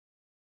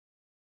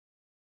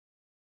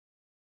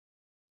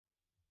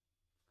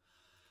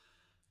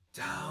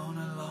Down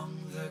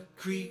along the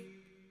creek,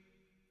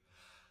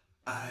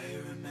 I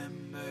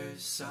remember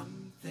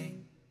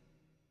something.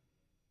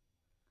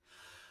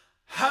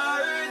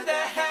 Heard the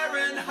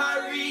heron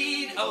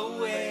hurried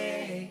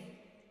away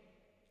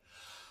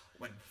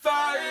when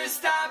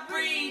first I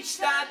breached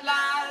that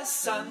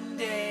last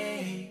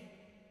Sunday.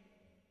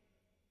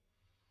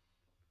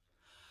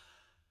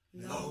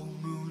 Low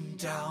moon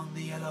down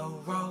the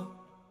yellow road,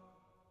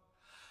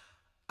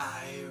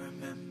 I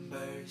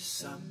remember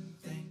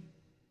something.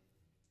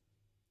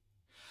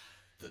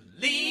 The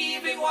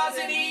leaving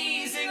wasn't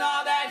easing,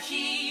 all that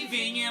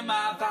heaving in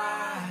my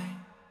thighs.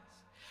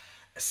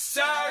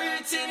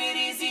 Certain it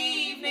is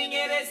evening,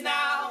 it is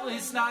now,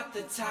 it's not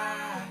the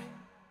time.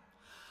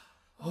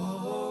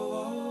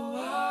 Oh.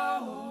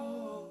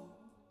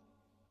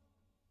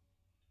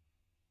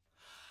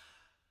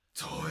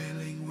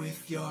 Toiling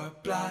with your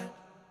blood,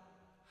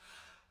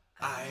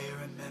 I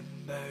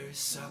remember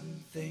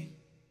something.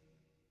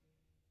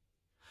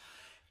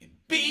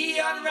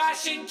 Beyond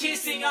ration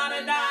kissing on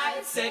a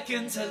night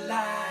second to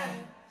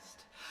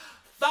last,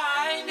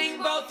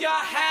 finding both your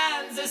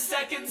hands, a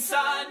second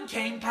sun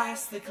came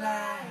past the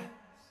glass.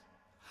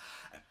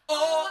 And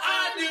oh,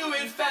 I knew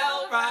it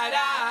felt right,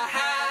 I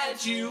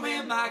had you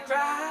in my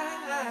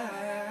grasp.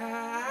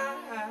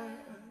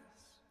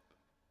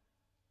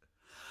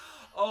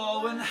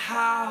 Oh, and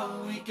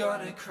how we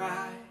gonna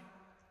cry,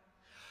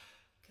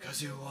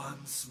 'cause your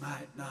once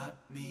might not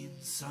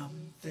mean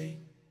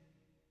something.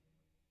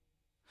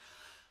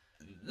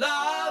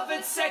 Love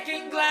at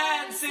second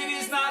glance, it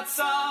is not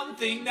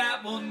something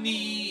that we'll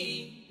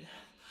need.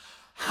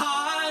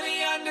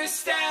 Honey,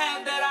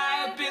 understand that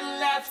I have been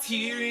left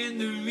here in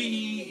the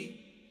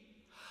reed,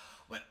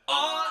 when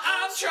all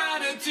I'm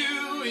trying to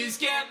do is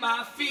get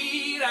my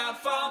feet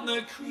out from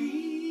the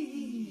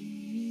crease.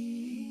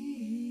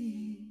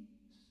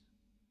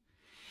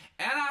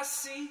 And I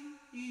see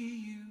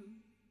you.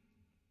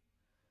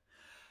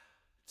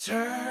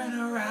 Turn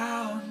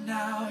around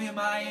now, you're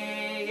my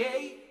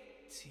A-team.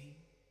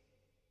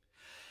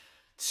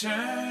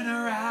 Turn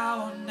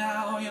around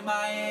now, you're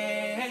my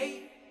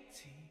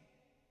A-team.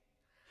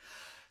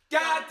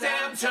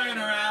 Goddamn, turn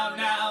around.